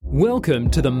Welcome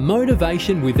to the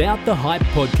Motivation Without the Hype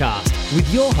podcast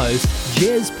with your host,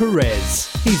 Jez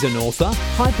Perez. He's an author,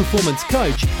 high-performance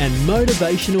coach, and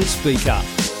motivational speaker.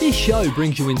 This show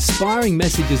brings you inspiring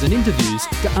messages and interviews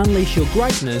to unleash your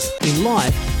greatness in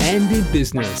life and in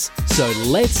business. So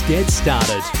let's get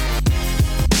started.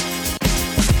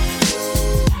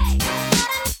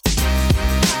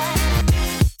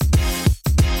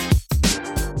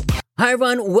 Hi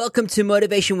everyone, welcome to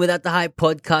Motivation Without the Hype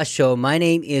podcast show. My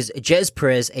name is Jez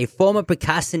Perez, a former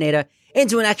procrastinator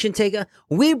into an action taker.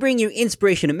 We bring you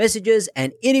inspirational messages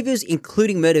and interviews,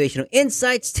 including motivational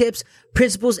insights, tips,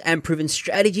 principles, and proven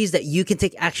strategies that you can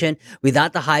take action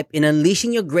without the hype in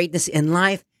unleashing your greatness in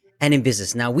life and in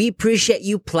business. Now, we appreciate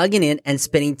you plugging in and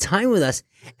spending time with us.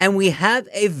 And we have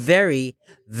a very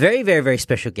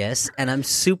special guest, and I'm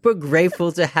super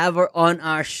grateful to have her on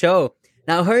our show.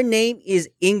 Now, her name is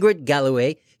Ingrid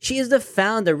Galloway. She is the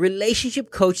founder, relationship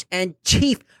coach, and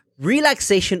chief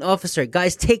relaxation officer.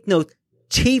 Guys, take note,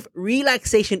 chief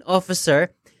relaxation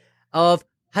officer of,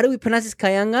 how do we pronounce this?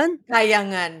 Kayangan?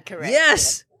 Kayangan, correct.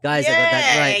 Yes. Guys, I got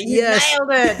that right. You nailed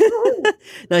it.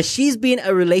 Now, she's been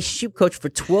a relationship coach for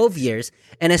 12 years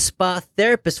and a spa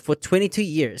therapist for 22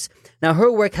 years. Now,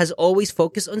 her work has always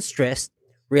focused on stress,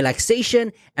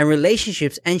 relaxation, and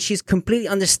relationships, and she completely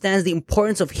understands the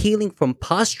importance of healing from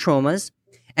past traumas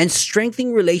and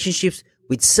strengthening relationships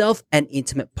with self and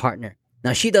intimate partner.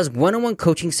 Now, she does one-on-one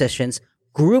coaching sessions,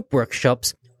 group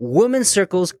workshops, women's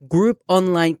circles, group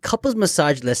online couples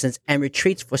massage lessons, and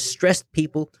retreats for stressed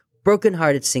people,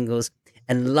 broken-hearted singles,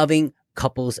 and loving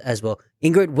couples as well.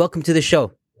 Ingrid, welcome to the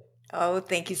show. Oh,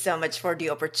 thank you so much for the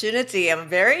opportunity. I'm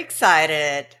very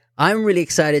excited. I'm really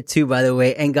excited too, by the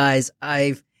way. And guys,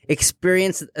 I've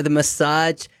experienced the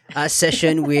massage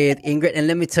session with Ingrid. And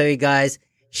let me tell you guys,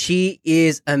 she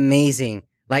is amazing.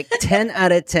 Like 10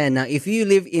 out of 10. Now, if you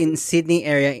live in Sydney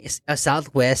area,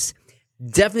 Southwest,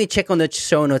 definitely check on the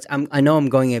show notes. I know I'm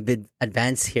going a bit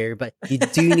advanced here, but you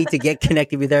do need to get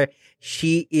connected with her.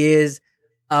 She is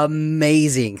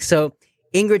amazing. So,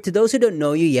 Ingrid, to those who don't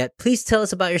know you yet, please tell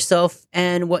us about yourself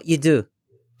and what you do.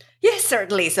 Yes,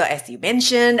 certainly. So as you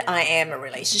mentioned, I am a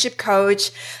relationship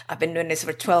coach. I've been doing this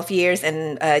for 12 years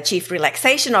and chief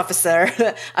relaxation officer.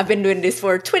 I've been doing this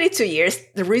for 22 years.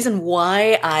 The reason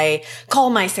why I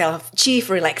call myself chief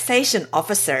relaxation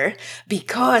officer,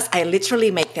 because I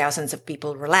literally make thousands of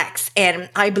people relax.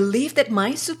 And I believe that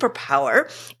my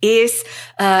superpower is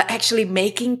actually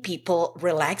making people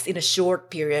relax in a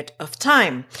short period of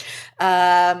time.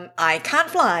 I can't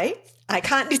fly. I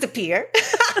can't disappear. But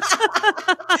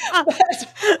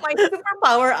my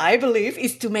superpower, I believe,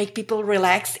 is to make people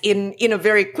relax in a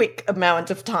very quick amount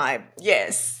of time.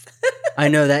 Yes. I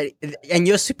know that. And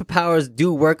your superpowers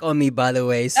do work on me, by the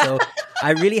way. So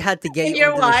I really had to get you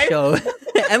onto the show.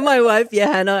 And my wife,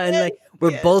 yeah, Hannah. And like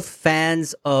we're both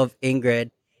fans of Ingrid.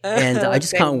 And I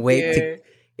just can't wait to.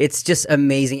 It's just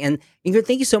amazing. And Ingrid,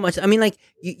 thank you so much. I mean, like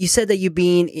you said that you've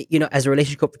been, as a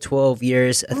relationship coach for 12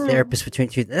 years, a therapist for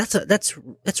 22.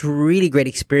 That's really great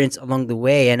experience along the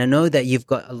way. And I know that you've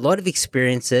got a lot of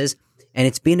experiences and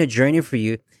it's been a journey for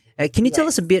you. Can you tell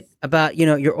us a bit about,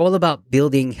 you're all about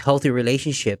building healthy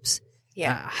relationships.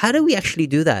 Yeah. How do we actually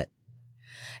do that?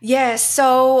 Yes.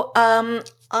 So,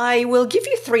 I will give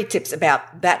you 3 tips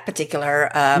about that particular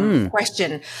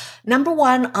question. Number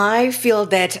 1, I feel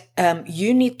that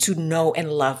you need to know and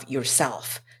love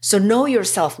yourself. So know your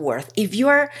self-worth. If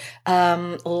you're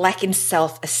lacking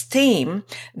self-esteem,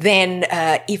 then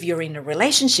if you're in a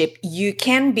relationship, you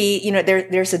can be,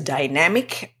 there's a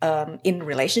dynamic in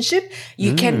relationship.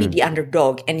 You can be the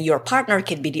underdog and your partner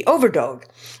can be the overdog.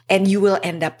 And you will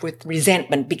end up with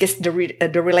resentment because the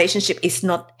relationship is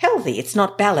not healthy. It's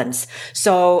not balanced.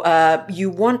 So you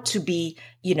want to be,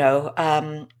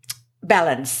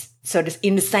 balanced. So this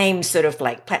in the same sort of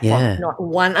like platform, not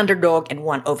one underdog and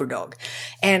one overdog.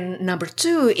 And number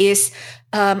 2 is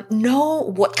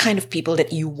know what kind of people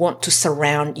that you want to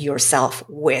surround yourself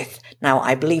with. Now,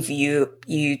 I believe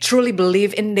you truly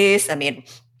believe in this. I mean,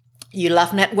 you love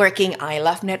networking. I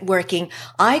love networking.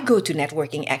 I go to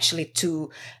networking actually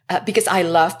because I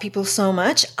love people so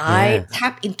much. I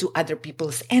tap into other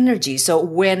people's energy. So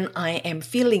when I am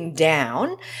feeling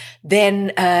down,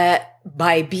 then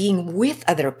by being with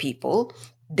other people,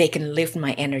 they can lift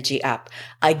my energy up.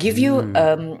 I give you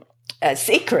a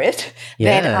secret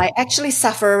that I actually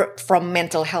suffer from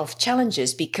mental health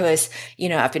challenges because,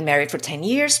 I've been married for 10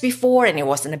 years before and it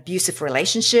was an abusive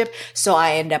relationship. So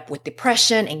I end up with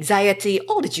depression, anxiety,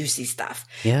 all the juicy stuff.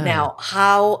 Yeah. Now,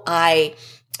 how I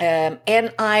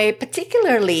And I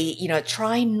particularly,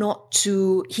 try not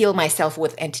to heal myself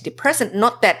with antidepressant.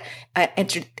 Not that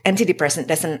antidepressant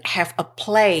doesn't have a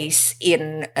place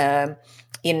in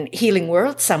healing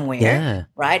world somewhere,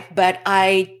 right? But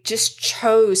I just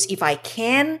chose, if I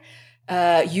can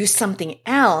use something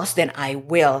else, then I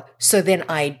will. So then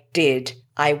I did.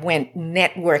 I went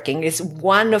networking. It's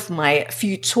one of my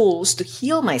few tools to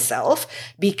heal myself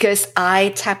because I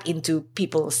tap into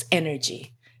people's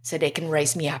energy so they can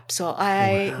raise me up. So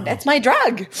that's my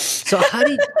drug. So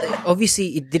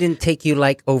obviously it didn't take you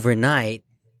like overnight.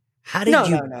 How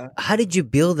did you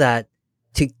build that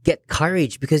to get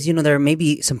courage? Because, there are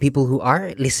maybe some people who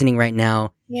are listening right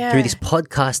now through this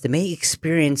podcast that may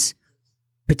experience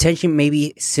potentially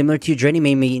maybe similar to your journey,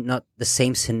 maybe not the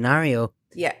same scenario.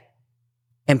 Yeah.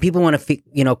 And people want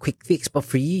to, quick fix. But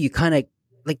for you kind of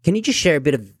can you just share a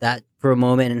bit of that for a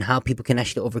moment and how people can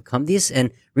actually overcome this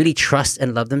and really trust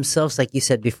and love themselves, like you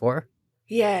said before?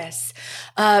 Yes.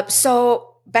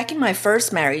 So back in my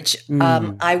first marriage,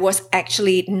 I was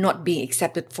actually not being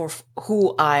accepted for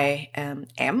who I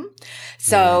am.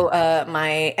 So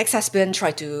my ex-husband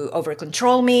tried to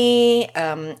over-control me,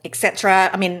 etc.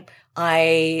 I mean,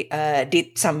 I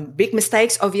did some big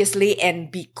mistakes, obviously, and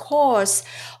because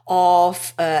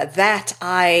of that,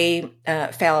 I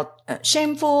felt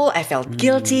shameful. I felt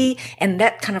guilty, and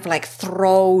that kind of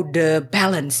throw the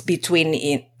balance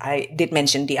between. I did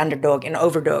mention the underdog and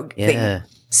overdog thing.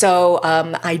 So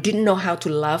I didn't know how to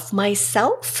love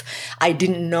myself. I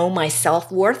didn't know my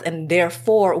self-worth, and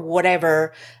therefore,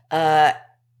 whatever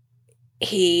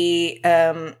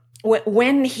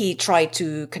when he tried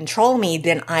to control me,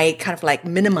 then I kind of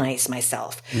minimize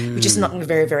myself, which is not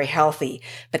very, very healthy.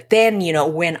 But then,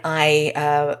 when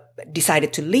I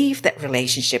decided to leave that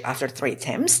relationship after 3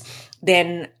 attempts,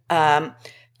 then,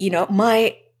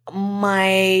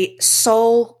 my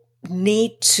soul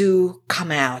need to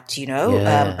come out,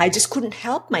 I just couldn't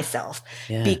help myself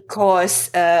because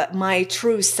my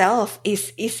true self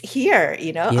is here,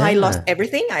 I lost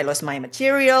everything. I lost my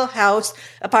material, house,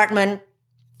 apartment,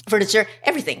 furniture,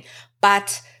 everything.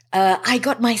 But I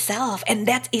got myself, and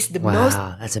that is the most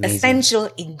essential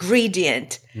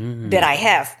ingredient that I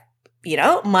have.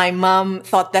 My mom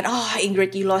thought that,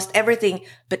 Ingrid, you lost everything.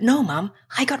 But no, Mom,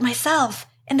 I got myself.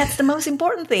 And that's the most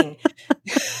important thing.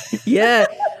 Yeah.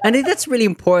 And I think that's really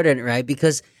important, right?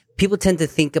 Because people tend to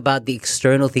think about the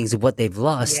external things of what they've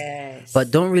lost,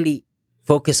 but don't really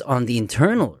focus on the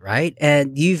internal, right?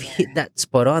 And you've hit that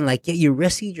spot on. You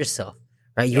rescued yourself,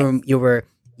 right? You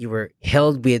were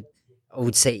held with, I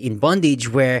would say, in bondage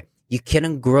where you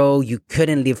couldn't grow, you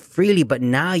couldn't live freely, but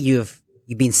now you've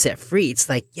been set free. It's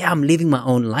I'm living my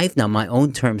own life now, my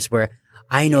own terms, where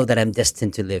I know that I'm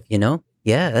destined to live,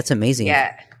 Yeah, that's amazing.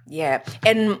 Yeah.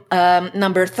 And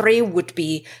number 3 would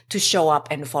be to show up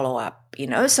and follow up.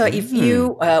 So if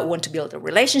you want to build a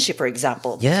relationship, for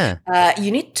example,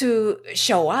 you need to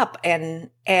show up and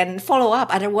follow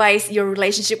up. Otherwise, your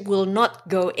relationship will not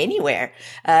go anywhere.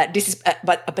 This is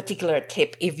a particular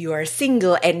tip if you are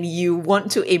single and you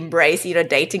want to embrace,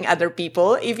 dating other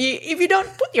people. If you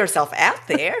don't put yourself out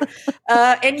there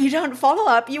and you don't follow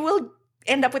up, you will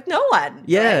end up with no one.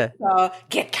 Yeah. Right? So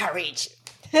get courage.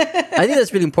 I think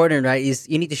that's really important, right? Is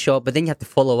you need to show up, but then you have to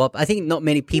follow up. I think not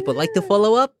many people like to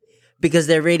follow up because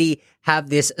they already have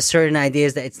this certain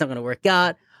ideas that it's not going to work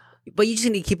out. But you just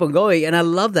need to keep on going. And I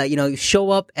love that,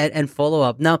 show up and follow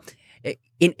up. Now,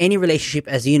 in any relationship,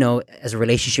 as you know, as a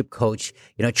relationship coach,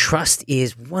 trust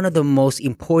is one of the most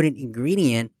important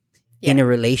ingredient in a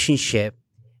relationship.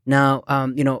 Now,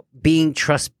 being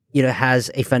trust,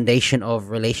 has a foundation of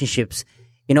relationships.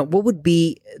 What would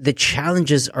be the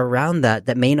challenges around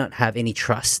that may not have any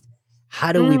trust?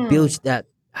 How do we build that?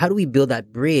 How do we build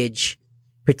that bridge,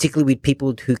 particularly with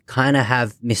people who kind of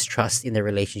have mistrust in their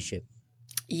relationship?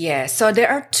 Yeah. So there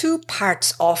are 2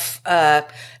 parts of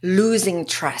losing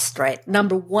trust, right?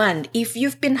 Number 1, if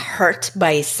you've been hurt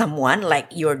by someone, like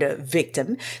you're the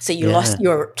victim, so you lost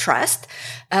your trust,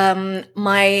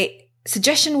 my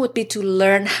suggestion would be to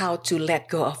learn how to let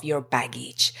go of your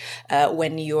baggage.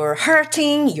 When you're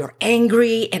hurting, you're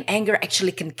angry, and anger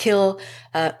actually can kill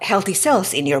healthy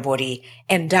cells in your body.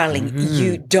 And darling,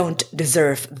 you don't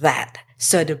deserve that.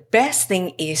 So the best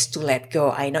thing is to let go.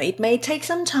 I know it may take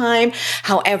some time.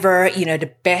 However,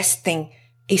 the best thing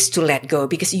is to let go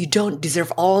because you don't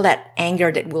deserve all that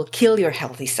anger that will kill your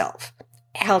healthy cells.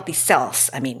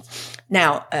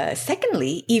 Now,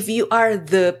 secondly, if you are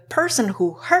the person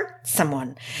who hurt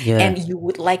someone and you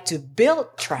would like to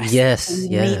build trust,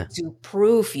 you need to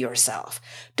prove yourself.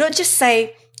 Don't just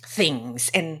say things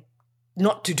and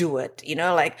not to do it,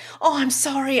 like, oh, I'm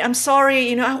sorry,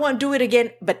 I won't do it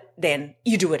again. But then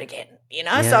you do it again,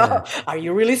 So are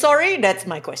you really sorry? That's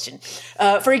my question.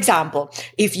 For example,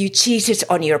 if you cheated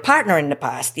on your partner in the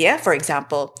past, for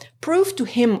example, prove to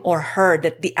him or her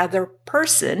that the other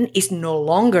person is no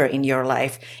longer in your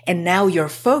life. And now your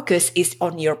focus is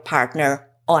on your partner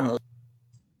only.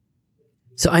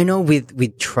 So I know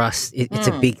with trust, it's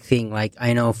a big thing. Like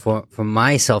I know for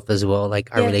myself as well, like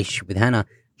our relationship with Hannah,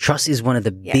 trust is one of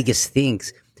the biggest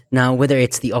things. Now, whether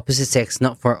it's the opposite sex,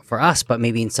 not for us, but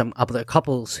maybe in some other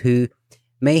couples who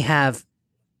may have,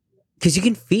 because you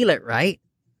can feel it, right?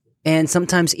 And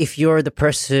sometimes if you're the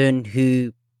person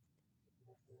who,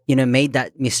 made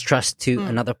that mistrust to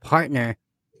another partner,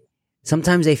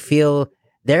 sometimes they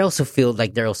also feel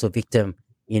like they're also a victim,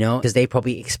 because they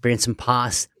probably experienced some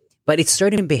past. But it's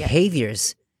certain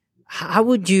behaviors. How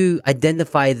would you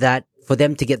identify that for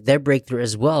them to get their breakthrough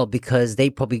as well? Because they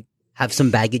probably have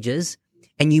some baggages.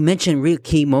 And you mentioned real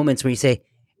key moments where you say,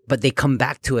 but they come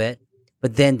back to it,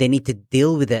 but then they need to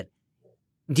deal with it.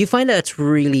 Do you find that it's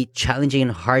really challenging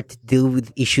and hard to deal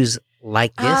with issues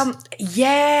like this?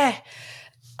 Yeah.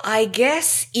 I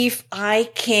guess if I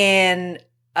can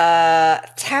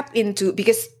tap into,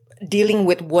 because dealing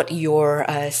with what you're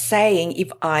saying,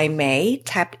 if I may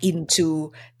tap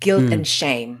into guilt and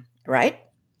shame, right?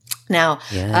 Now,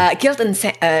 guilt and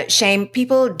shame,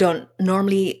 people don't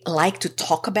normally like to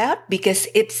talk about because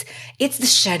it's the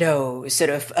shadow sort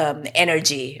of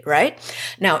energy, right?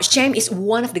 Now, shame is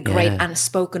one of the great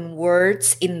unspoken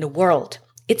words in the world.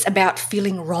 It's about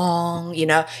feeling wrong, you're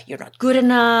not good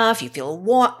enough, you feel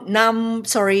numb,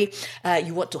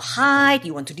 you want to hide,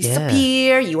 you want to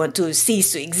disappear, you want to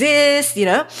cease to exist,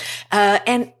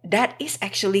 and that is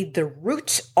actually the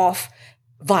root of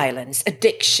violence,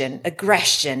 addiction,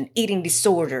 aggression, eating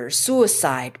disorders,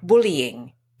 suicide,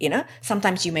 bullying,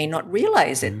 Sometimes you may not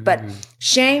realize it, but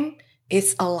shame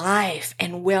is alive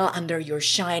and well under your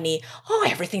shiny, oh,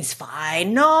 everything's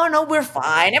fine. No, we're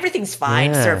fine. Everything's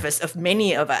fine. Surface of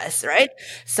many of us, right?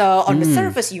 So on the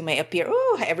surface, you may appear,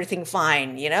 oh, everything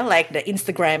fine, like the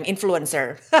Instagram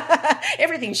influencer.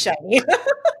 Everything's shiny.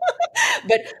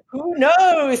 But who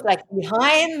knows, like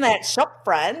behind that shop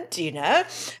front,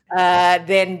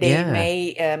 then they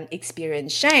may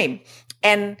experience shame.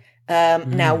 And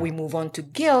now we move on to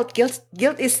guilt.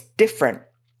 Guilt is different.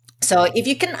 So if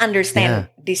you can understand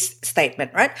this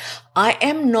statement, right? I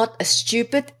am not a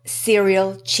stupid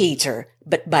serial cheater,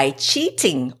 but by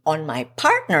cheating on my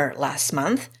partner last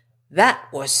month,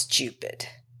 that was stupid.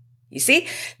 You see,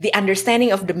 the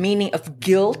understanding of the meaning of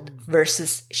guilt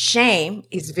versus shame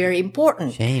is very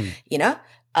important. Shame.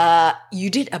 You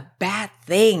did a bad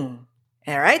thing.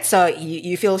 All right. So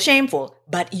you feel shameful,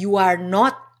 but you are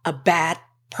not a bad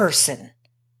person.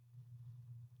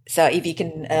 So if you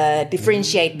can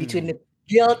differentiate between the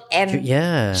guilt and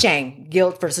shame,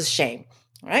 guilt versus shame,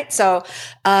 right? So,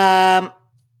 and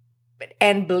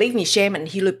believe me, shame and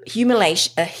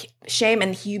humiliation,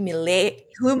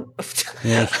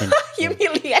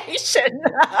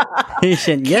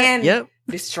 can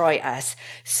destroy us.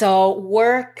 So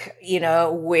work,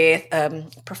 with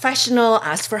professional,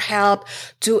 ask for help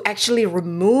to actually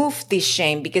remove this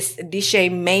shame, because this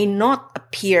shame may not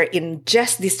appear in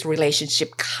just this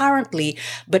relationship currently,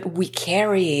 but we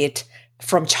carry it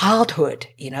from childhood.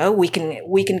 We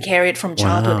can carry it from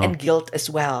childhood and guilt as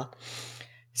well.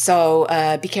 So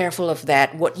be careful of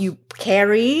that. What you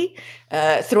carry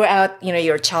throughout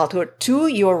your childhood to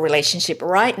your relationship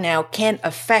right now can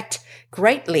affect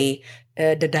greatly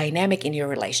the dynamic in your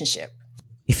relationship.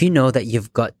 If you know that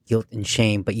you've got guilt and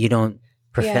shame, but you don't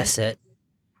profess it,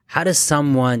 how does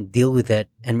someone deal with it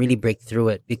and really break through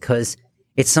it? Because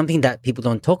it's something that people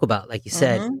don't talk about, like you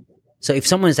said. So if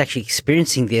someone is actually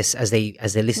experiencing this as they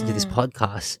listen to this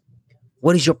podcast,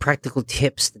 what is your practical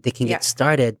tips that they can get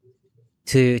started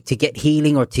to get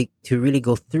healing, or to really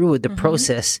go through the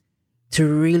process to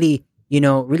really,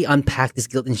 really unpack this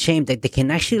guilt and shame, that they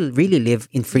can actually really live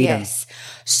in freedom? Yes.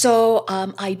 So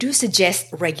I do suggest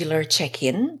regular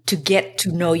check-in to get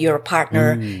to know your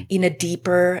partner in a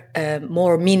deeper,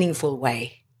 more meaningful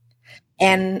way.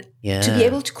 And to be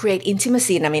able to create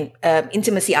intimacy, and I mean,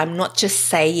 intimacy, I'm not just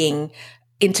saying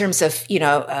in terms of,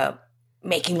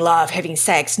 making love, having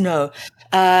sex. No.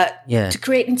 To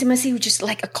create intimacy, which is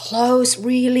like a close,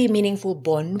 really meaningful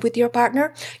bond with your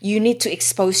partner, you need to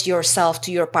expose yourself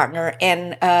to your partner,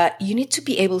 and you need to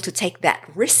be able to take that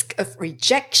risk of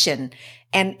rejection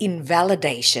and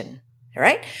invalidation,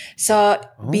 right? So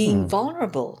being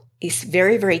vulnerable is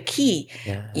very, very key,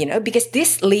 because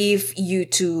this leaves you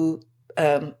to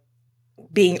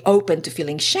being open to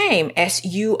feeling shame, as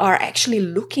you are actually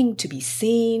looking to be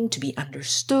seen, to be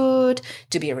understood,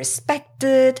 to be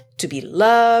respected, to be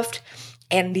loved.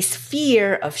 And this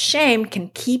fear of shame can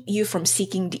keep you from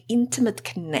seeking the intimate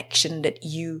connection that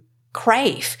you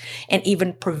crave, and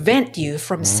even prevent you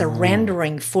from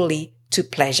surrendering fully to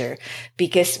pleasure.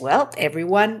 Because, well,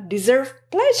 everyone deserves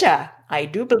pleasure. I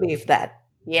do believe that.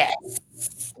 Yes.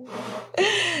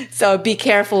 So be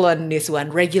careful on this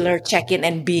one. Regular check-in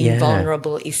and being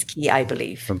vulnerable is key, I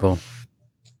believe.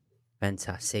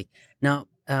 Fantastic. Now,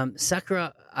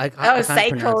 Sakura, I Oh, can't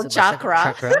sacral pronounce it, but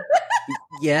chakra.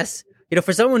 Yes.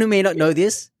 For someone who may not know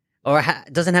this or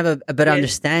doesn't have a better Yes.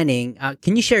 understanding,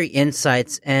 can you share your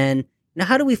insights? And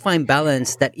how do we find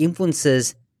balance that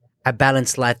influences a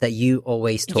balanced life that you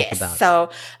always talk Yes. about? So,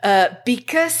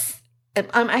 because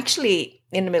I'm actually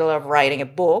in the middle of writing a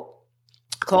book,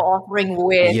 co-authoring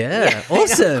with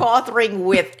awesome. co-authoring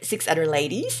with 6 other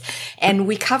ladies, and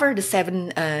we cover the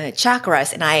 7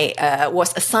 chakras, and I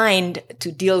was assigned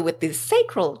to deal with the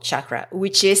sacral chakra,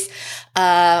 which is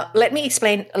let me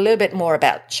explain a little bit more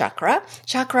about chakra.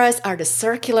 Chakras are the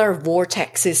circular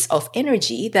vortexes of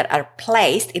energy that are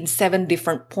placed in 7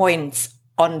 different points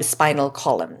on the spinal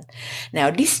column.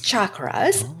 Now, these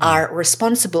chakras are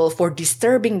responsible for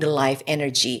disturbing the life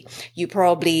energy. You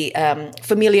probably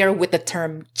familiar with the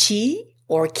term chi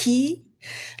or ki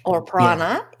or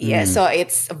prana. So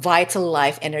it's vital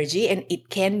life energy, and it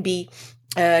can be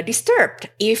disturbed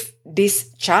if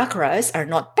these chakras are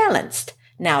not balanced.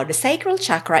 Now, the sacral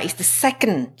chakra is the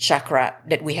second chakra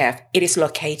that we have. It is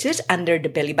located under the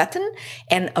belly button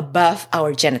and above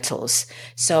our genitals.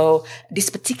 So this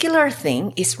particular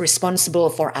thing is responsible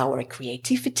for our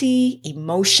creativity,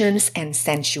 emotions, and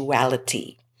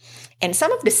sensuality. And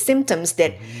some of the symptoms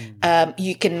that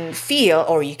you can feel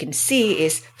or you can see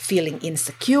is feeling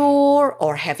insecure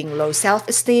or having low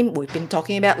self-esteem. We've been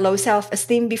talking about low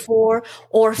self-esteem before,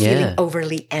 or feeling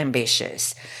overly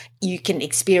ambitious. You can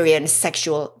experience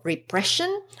sexual repression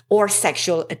or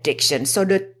sexual addiction. So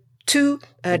the 2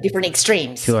 different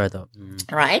extremes. Sure, though.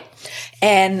 Right?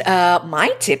 And my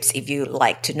tips, if you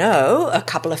like to know, a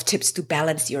couple of tips to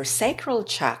balance your sacral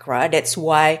chakra. That's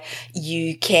why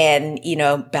you can,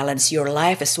 balance your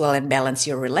life as well and balance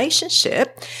your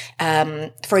relationship.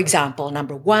 For example,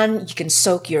 number 1, you can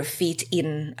soak your feet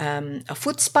in a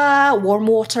foot spa, warm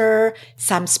water,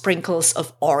 some sprinkles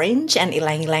of orange and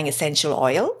ylang-ylang essential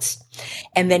oils.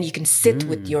 And then you can sit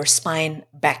with your spine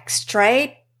back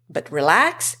straight, but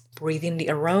relax. Breathe in the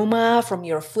aroma from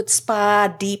your foot spa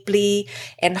deeply,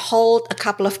 and hold a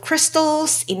couple of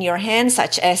crystals in your hand,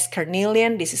 such as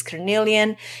carnelian. This is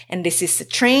carnelian, and this is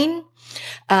citrine.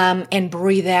 And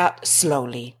breathe out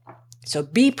slowly. So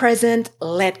be present,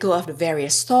 let go of the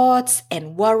various thoughts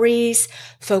and worries.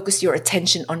 Focus your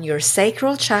attention on your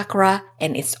sacral chakra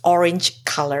and its orange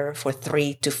color for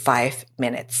 3 to 5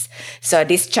 minutes. So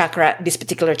this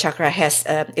particular chakra has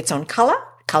its own color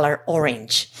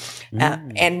orange.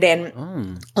 And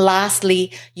then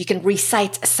lastly, you can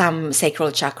recite some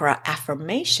sacral chakra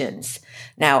affirmations.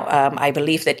 Now, I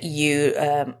believe that you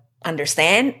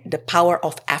understand the power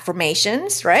of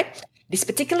affirmations, right? This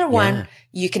particular one,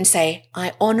 you can say,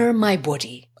 I honor my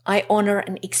body. I honor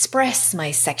and express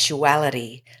my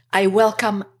sexuality. I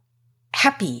welcome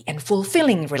happy and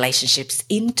fulfilling relationships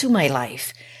into my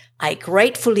life. I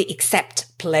gratefully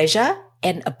accept pleasure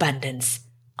and abundance.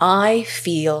 I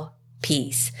feel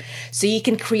peace. So you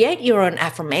can create your own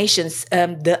affirmations.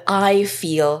 The I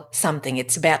feel something.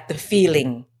 It's about the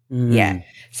feeling.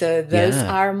 So those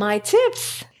are my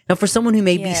tips. Now, for someone who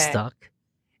may be stuck,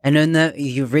 I know that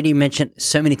you've already mentioned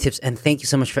so many tips, and thank you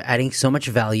so much for adding so much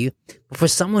value. But for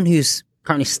someone who's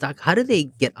currently stuck, how do they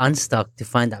get unstuck to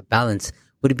find that balance?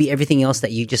 Would it be everything else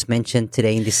that you just mentioned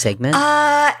today in this segment?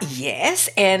 Yes.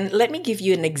 And let me give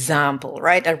you an example,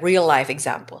 right? A real life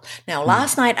example. Now,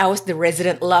 last night I was the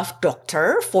resident love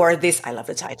doctor for this. I love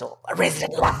the title, a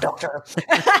resident love doctor.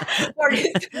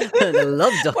 The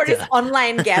love doctor. For this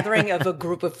online gathering of a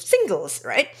group of singles,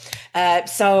 right?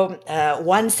 So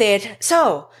one said,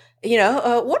 what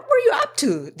were you up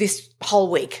to this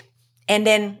whole week? And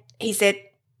then he said,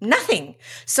 nothing.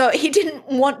 So he didn't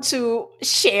want to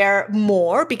share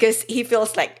more because he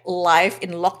feels like life in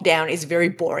lockdown is very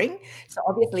boring. So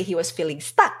obviously he was feeling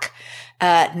stuck.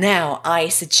 Now I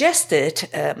suggested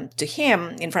to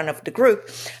him in front of the group,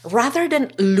 rather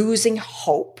than losing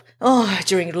hope,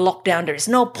 during lockdown, there is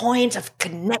no point of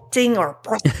connecting or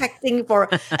prospecting for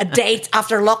a date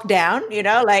after lockdown,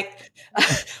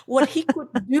 what he could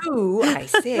do, I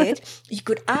said, he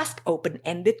could ask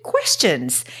open-ended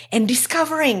questions and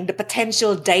discovering the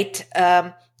potential date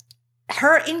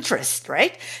her interest,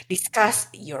 right? Discuss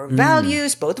your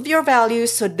values, both of your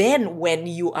values. So then when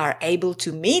you are able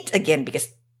to meet again, because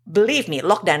believe me,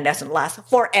 lockdown doesn't last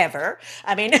forever.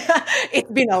 I mean,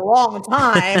 it's been a long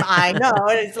time. I know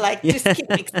it's like just keep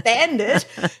extended,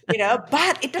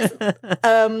 but it doesn't,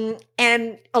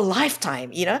 and a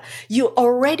lifetime, you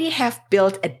already have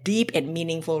built a deep and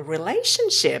meaningful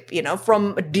relationship,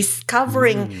 from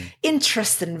discovering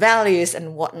interests and values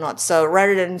and whatnot. So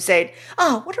rather than say,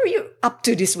 oh, what are you up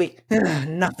to this week?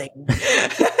 Nothing.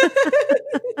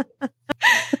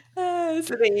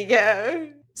 So there you go.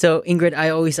 So, Ingrid, I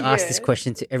always ask this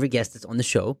question to every guest that's on the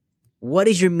show. What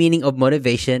is your meaning of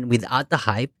motivation without the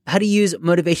hype? How do you use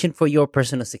motivation for your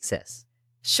personal success?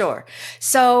 Sure.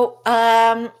 So,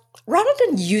 rather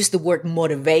than use the word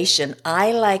motivation,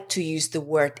 I like to use the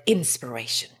word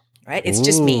inspiration, right? It's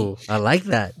just me. I like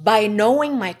that. By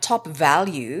knowing my top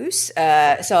values,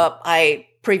 so I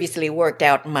previously worked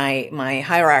out my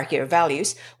hierarchy of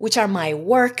values, which are my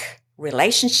work,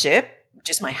 relationship,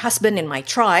 just my husband and my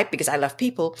tribe, because I love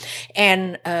people,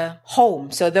 and home.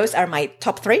 So those are my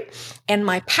top 3. And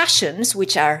my passions,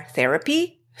 which are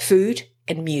therapy, food,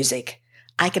 and music.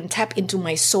 I can tap into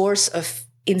my source of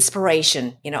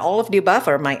inspiration. All of the above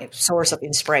are my source of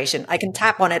inspiration. I can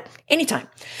tap on it anytime,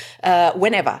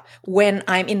 whenever, when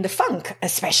I'm in the funk,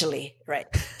 especially, right?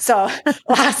 So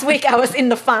last week I was in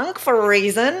the funk for a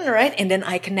reason, right? And then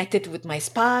I connected with my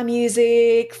spa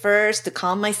music first to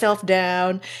calm myself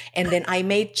down. And then I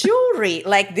made jewelry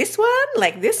like this one.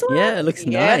 Yeah, it looks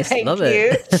nice. Thank Love you.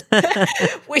 it.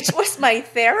 Which was my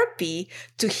therapy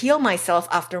to heal myself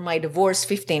after my divorce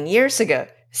 15 years ago.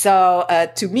 So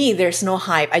to me, there's no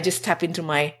hype. I just tap into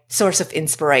my source of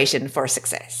inspiration for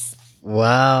success.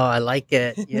 Wow, I like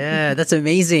it. Yeah, that's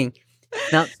amazing.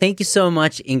 Now, thank you so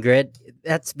much, Ingrid.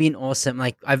 That's been awesome.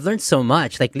 Like, I've learned so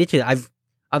much. Like, literally,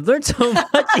 I've learned so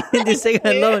much in this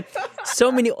segment alone.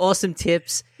 So many awesome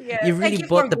tips. Yeah, you really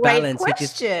brought the balance,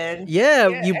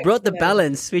 you brought the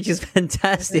balance, which is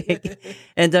fantastic.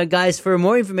 And guys, for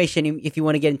more information, if you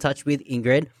want to get in touch with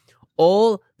Ingrid,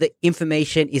 all the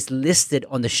information is listed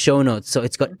on the show notes. So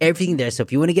it's got everything there. So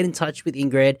if you want to get in touch with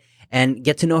Ingrid and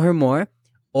get to know her more,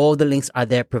 all the links are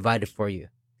there provided for you.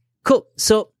 Cool.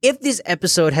 So if this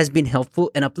episode has been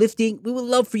helpful and uplifting, we would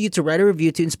love for you to write a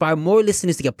review to inspire more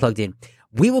listeners to get plugged in.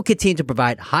 We will continue to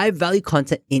provide high value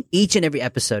content in each and every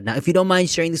episode. Now, if you don't mind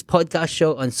sharing this podcast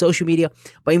show on social media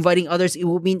by inviting others, it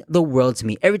will mean the world to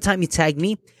me. Every time you tag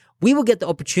me, we will get the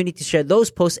opportunity to share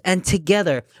those posts, and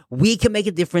together we can make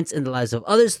a difference in the lives of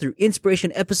others through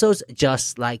inspiration episodes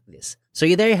just like this. So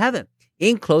there you have it.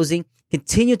 In closing,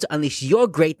 continue to unleash your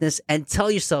greatness and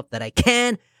tell yourself that I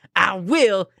can, I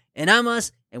will, and I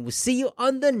must, and we'll see you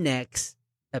on the next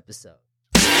episode.